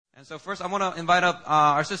And so first I want to invite up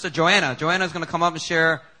our sister Joanna. Joanna is going to come up and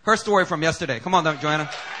share her story from yesterday. Come on, Joanna.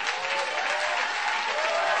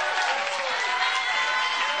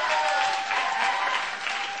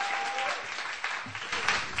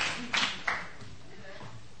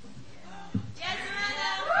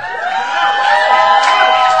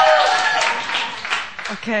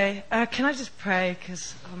 Okay, can I just pray,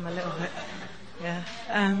 because I'm a little bit,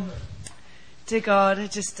 Dear God, I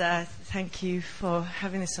just thank you for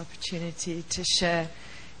having this opportunity to share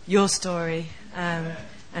your story and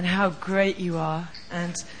how great you are.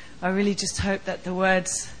 And I really just hope that the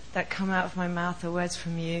words that come out of my mouth are words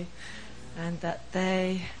from you, and that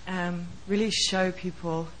they really show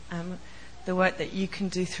people the work that you can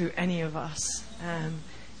do through any of us.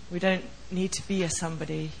 We don't need to be a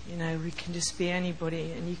somebody, we can just be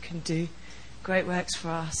anybody, and you can do great works for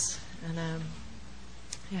us. And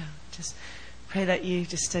just pray that you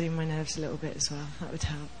just steady my nerves a little bit as well. That would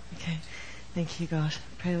help. Okay. Thank you, God.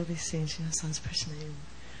 Pray all these things in your son's precious name.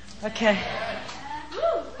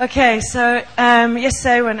 Okay, so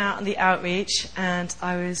yesterday I went out on the outreach, and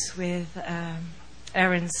I was with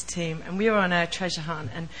Erin's team, and we were on a treasure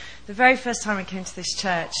hunt. And the very first time I came to this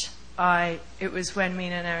church, it was when me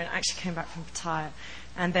and Erin actually came back from Pattaya,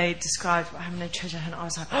 and they described having a treasure hunt. I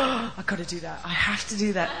was like, oh, I've got to do that. I have to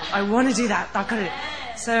do that. I want to do that. I've got to do it.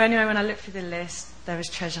 So anyway, when I looked through the list, there was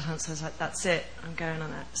treasure hunts. So I was like, that's it. I'm going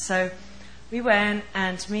on that. So we went,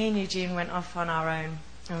 and me and Eugene went off on our own,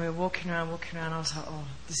 and we were walking around. I was like, oh,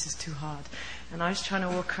 this is too hard. And I was trying to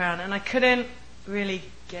walk around, and I couldn't really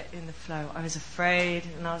get in the flow. I was afraid,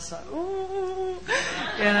 and I was like, ooh,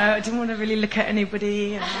 I didn't want to really look at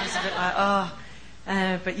anybody, and I was a bit like, oh.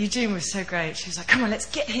 But Eugene was so great. She was like, come on, let's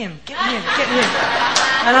get him.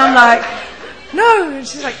 And I'm like, no. And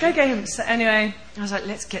she's like, go get him. So anyway, I was like,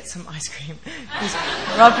 let's get some ice cream. Because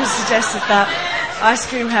Rob has suggested that ice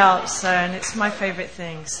cream helps, and it's my favourite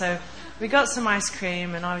thing. So we got some ice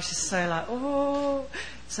cream, and I was just so like, oh.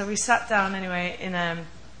 So we sat down anyway in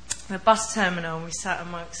the bus terminal, and we sat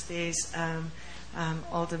amongst these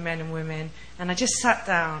older men and women, and I just sat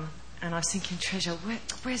down, and I was thinking, treasure,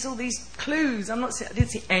 where's all these clues? I didn't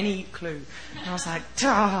see any clue, and I was like,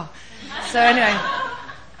 duh. So anyway,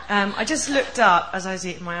 I just looked up as I was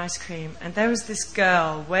eating my ice cream, and there was this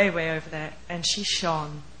girl way over there, and she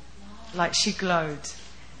shone, like she glowed.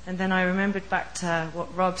 And then I remembered back to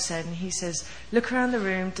what Rob said, and he says, look around the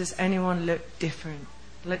room, does anyone look different?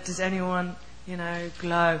 Does anyone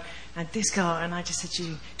glow? And this girl, and I just said to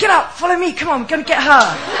you, get up, follow me, come on, we're going to get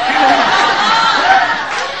her.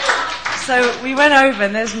 So we went over,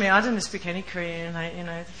 and there's me. I didn't speak any Korean,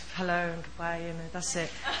 hello and goodbye, that's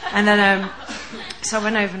it. And then, so I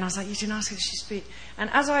went over, and I was like, you didn't ask her if she speak.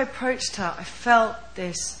 And as I approached her, I felt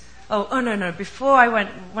this, no, before I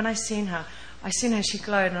went, when I seen her, she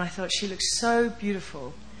glowed, and I thought she looked so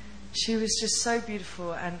beautiful. She was just so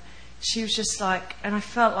beautiful, and she was just like, and I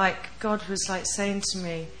felt like God was like saying to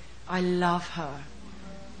me, I love her.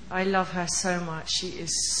 I love her so much. She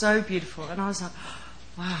is so beautiful. And I was like,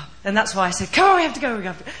 wow. And that's why I said, come on, we have to go.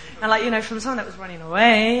 And from someone that was running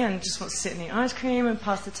away and just wants to sit and eat ice cream and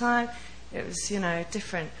pass the time, it was,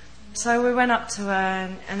 different. So we went up to her,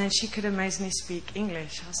 and then she could amazingly speak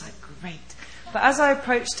English. I was like, great. But as I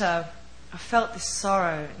approached her, I felt this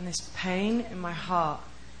sorrow and this pain in my heart.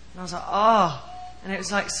 And I was like, oh. And it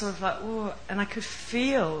was like sort of like, oh. And I could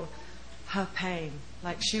feel her pain.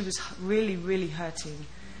 Like she was really, really hurting.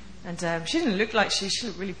 And she didn't look like she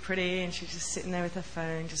looked really pretty, and she was just sitting there with her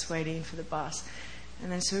phone, just waiting for the bus.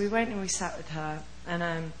 And then so we went and we sat with her, and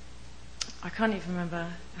I can't even remember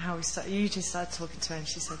how we started. Eugene started talking to her, and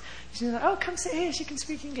she was like, oh, come sit here, she can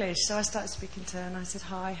speak English. So I started speaking to her, and I said,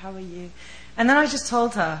 hi, how are you? And then I just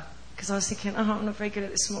told her, because I was thinking, I'm not very good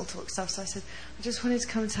at this small talk stuff. So I said, I just wanted to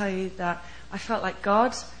come and tell you that I felt like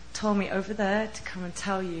God told me over there to come and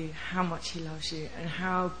tell you how much he loves you and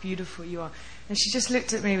how beautiful you are. And she just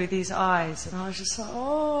looked at me with these eyes, and I was just like,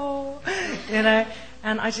 oh,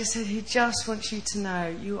 and I just said, he just wants you to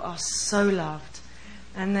know you are so loved.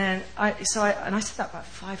 And then I said that about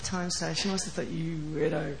 5 times, so she must have thought, you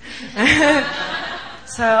weirdo.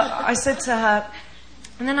 So I said to her,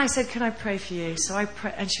 and then I said, can I pray for you? So I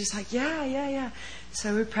prayed, and she was like, yeah.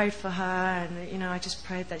 So we prayed for her, and I just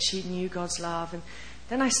prayed that she knew God's love. And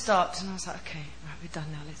then I stopped, and I was like, okay, right, we're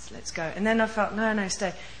done now, let's go. And then I felt, no,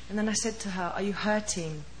 stay. And then I said to her, are you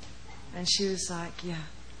hurting? And she was like, yeah.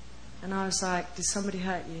 And I was like, did somebody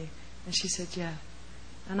hurt you? And she said, yeah.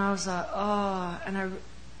 And I was like, oh, and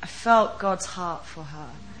I felt God's heart for her.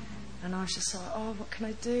 And I was just like, oh, what can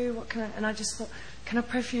I do? And I just thought, can I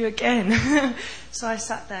pray for you again? So I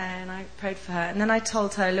sat there and I prayed for her. And then I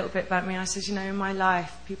told her a little bit about me. I said, in my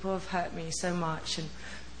life, people have hurt me so much. And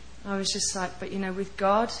I was just like, but with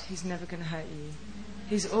God, He's never going to hurt you.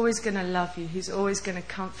 He's always going to love you. He's always going to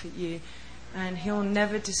comfort you. And He'll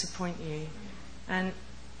never disappoint you. And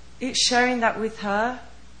sharing that with her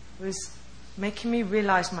was making me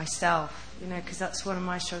realize myself, because that's one of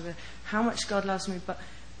my struggles, how much God loves me. But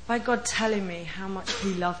by God telling me how much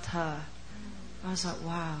He loved her, I was like,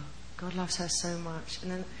 wow, God loves her so much.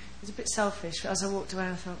 And then it was a bit selfish, but as I walked away,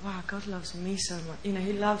 I thought, wow, God loves me so much.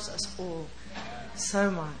 He loves us all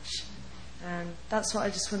so much. And that's what I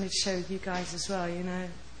just wanted to share with you guys as well,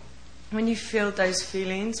 When you feel those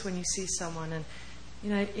feelings, when you see someone, and,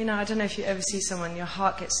 I don't know if you ever see someone, your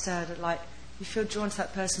heart gets stirred, like, you feel drawn to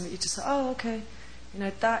that person, but you just say, oh, okay.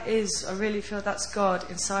 I really feel that's God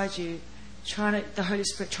inside you, the Holy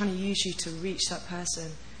Spirit trying to use you to reach that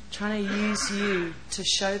person, trying to use you to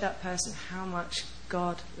show that person how much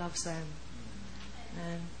God loves them.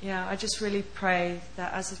 And I just really pray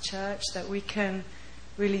that as a church that we can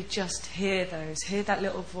really just hear that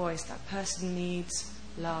little voice, that person needs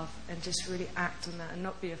love, and just really act on that and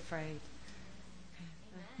not be afraid.